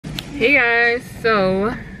Hey guys,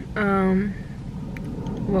 so welcome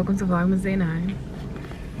to Vlogmas Day 9.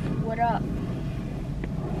 What up? In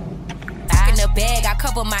the bag, I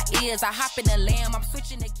cover my ears. I hop in the lamb. I'm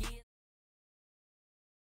switching the gears.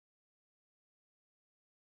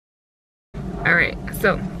 Alright,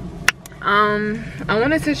 so I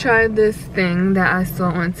wanted to try this thing that I saw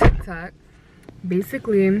on TikTok.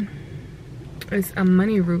 Basically, it's a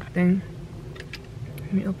money root thing.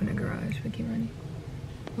 Let me open the garage for keep running.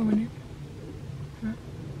 Go in there. Huh?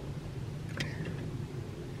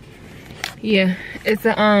 Yeah, it's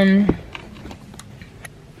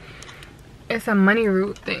a money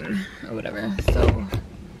root thing or whatever. So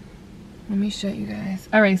let me show you guys.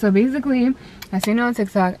 All right, so basically I seen it on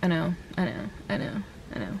TikTok. I know.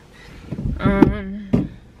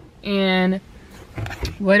 And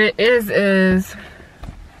what it is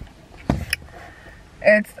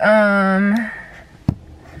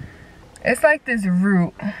it's like this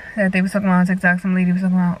root that they was talking about on TikTok. Some lady was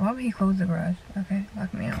talking about. Why would he close the garage? Okay,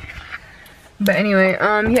 lock me out. But anyway,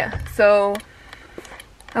 yeah, so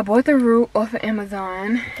I bought the root off of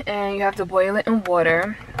Amazon, and you have to boil it in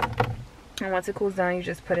water, and once it cools down you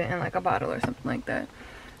just put it in like a bottle or something like that.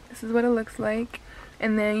 This is what it looks like.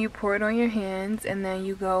 And then you pour it on your hands, and then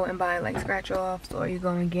you go and buy like scratch offs, or you go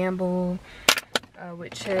and gamble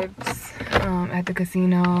with chips at the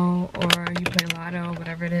casino, or you play lotto,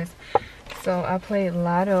 whatever it is. So I played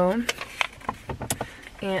lotto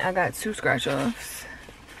and I got 2 scratch offs.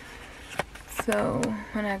 So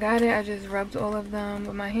when I got it, I just rubbed all of them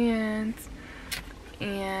with my hands,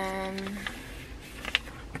 and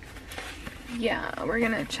yeah, we're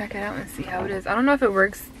gonna check it out and see how it is. I don't know if it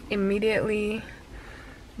works immediately,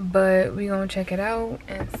 but we're gonna check it out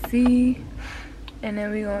and see, and then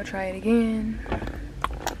we're gonna try it again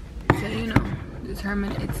to, you know,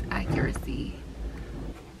 determine its accuracy.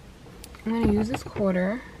 I'm gonna use this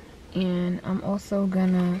quarter, and I'm also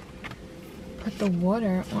gonna put the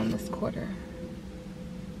water on this quarter.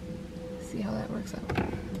 See how that works out.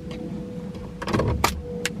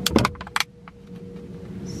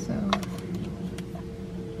 So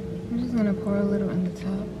I'm just gonna pour a little in the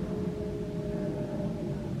top.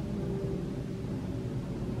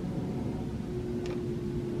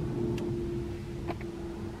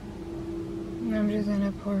 And I'm just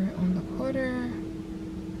gonna pour it on the quarter.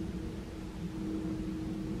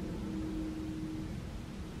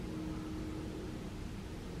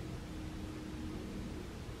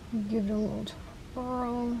 Give it a little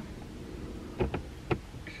twirl.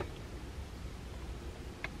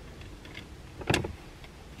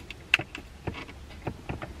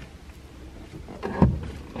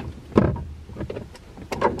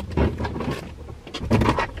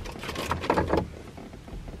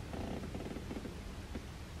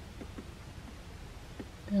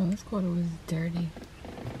 Yo, this quarter was dirty.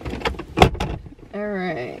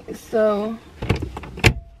 Alright, so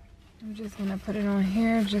I'm just gonna put it on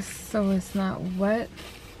here just so it's not wet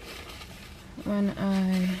when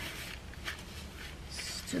I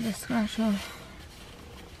do the scratch off.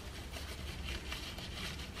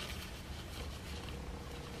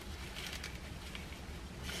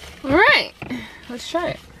 Alright, let's try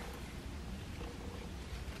it.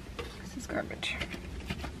 This is garbage.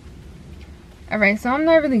 Alright, so I'm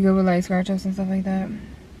not really good with like scratch offs and stuff like that.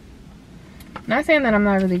 Not saying that I'm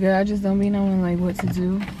not really good, I just don't be knowing like what to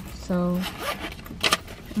do. So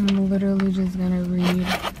I'm literally just gonna read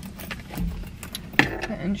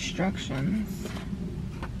the instructions.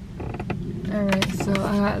 Alright, so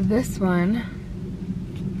I got this one,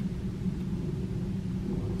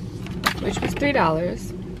 which was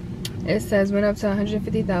 $3. It says went up to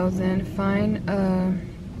 150,000. Find a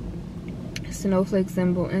snowflake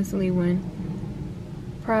symbol, instantly win.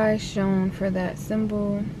 Prize shown for that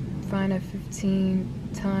symbol. Find a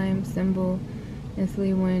 15-time symbol,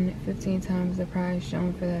 instantly win 15 times the prize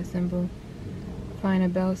shown for that symbol. Find a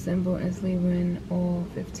bell symbol, instantly win all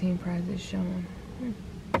 15 prizes shown.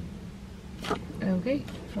 Okay,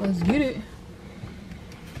 let's get it.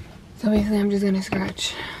 So basically I'm just gonna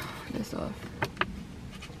scratch this off.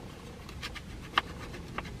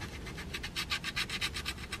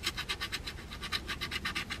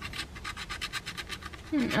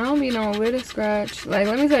 I don't be knowing where to scratch. Like,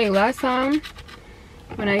 let me tell you, last time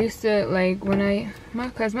when I used to, like,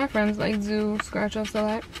 cause my friends like do scratch offs a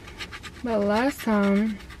lot, but last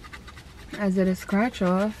time I did a scratch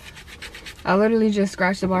off, I literally just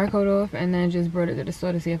scratched the barcode off and then just brought it to the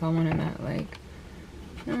store to see if I wanted that. Like,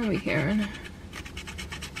 I don't be caring,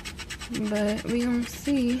 but we gonna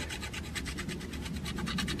see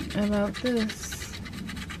about this.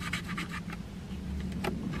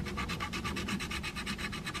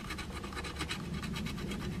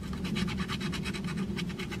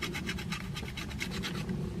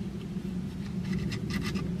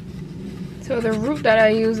 So the root that I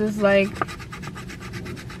use is like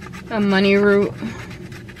a money root,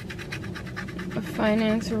 a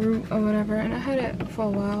finance root or whatever, and I had it for a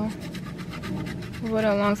while. But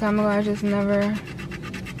a long time ago, I just never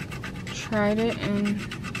tried it, and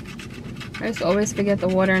I used to always forget the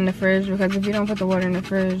water in the fridge, because if you don't put the water in the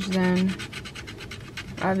fridge, then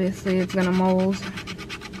obviously it's gonna mold.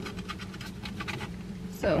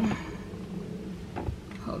 So,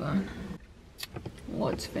 hold on.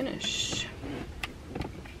 Let's finish.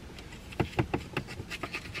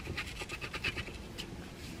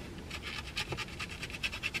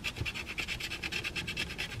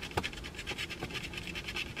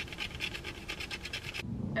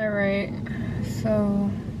 Alright, so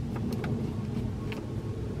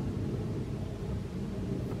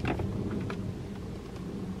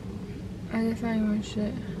I guess I ain't even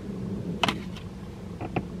shit.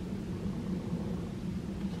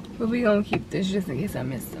 But we gonna keep this just in case I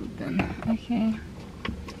missed something. Okay.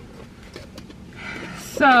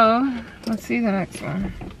 So, let's see the next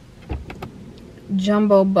one.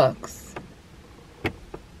 Jumbo Bucks.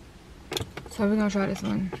 So we're gonna try this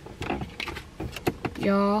one.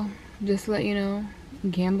 Y'all, just to let you know,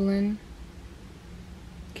 gambling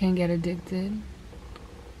can get addicted.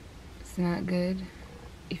 It's not good.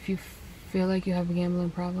 If you feel like you have a gambling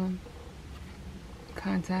problem,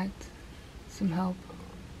 contact some help.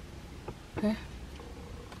 Okay?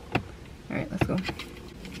 Alright, let's go.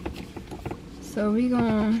 So we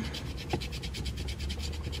gonna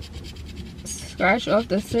scratch off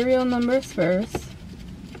the serial numbers first.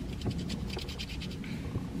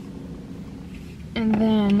 And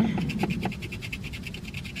then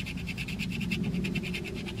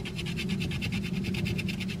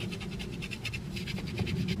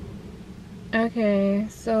okay,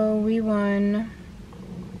 so we won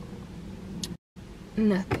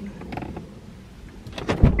nothing.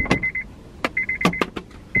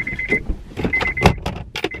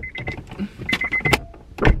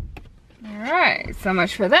 Alright, so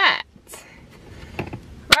much for that.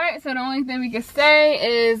 Right, so the only thing we can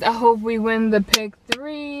say is I hope we win the pick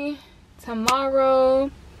 3 tomorrow,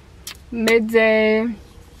 midday,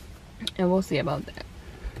 and we'll see about that.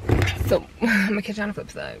 So, I'm gonna catch you on the flip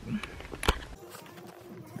side.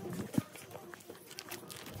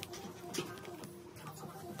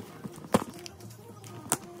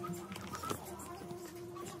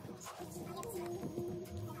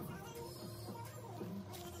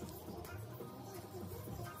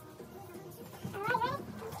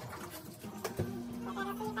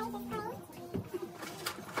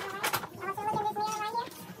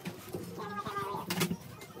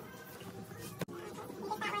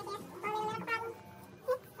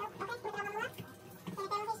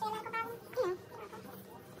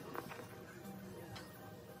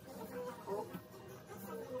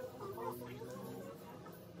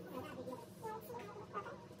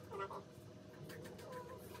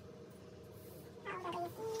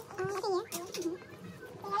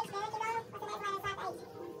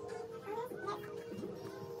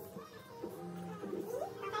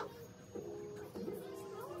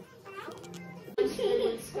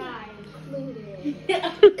 Skai included.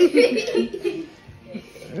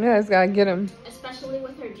 Yeah, it's gotta get him. Especially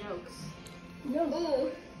with her jokes. No.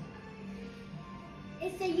 Ooh.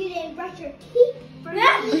 It said you didn't brush your teeth. You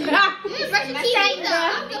didn't brush your teeth either.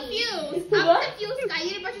 I'm confused. I'm confused, Skai. You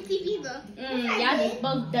didn't brush your teeth either. Y'all just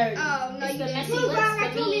both dirty. Oh, no, It's you the didn't. messy Well, lips Grandma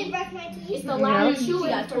for told me to me. brush my teeth. It's the loud Yeah.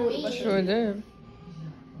 chewing for me. Sure did.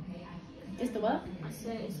 It's the what? I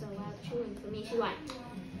said it's the loud chewing for me. She's like,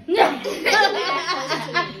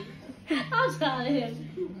 I'm telling him.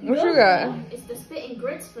 What you got? It's the spitting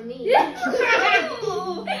grits for me. I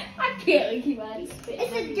can't keep on spitting.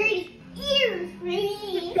 It's a dirty ear for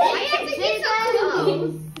me. I have to get so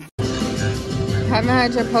close. Haven't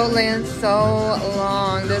had Chipotle in so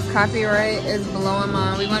long. This copyright is blowing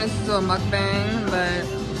my mind. We wanted to do a mukbang, but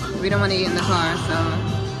we don't want to eat in the car,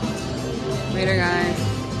 so later, guys.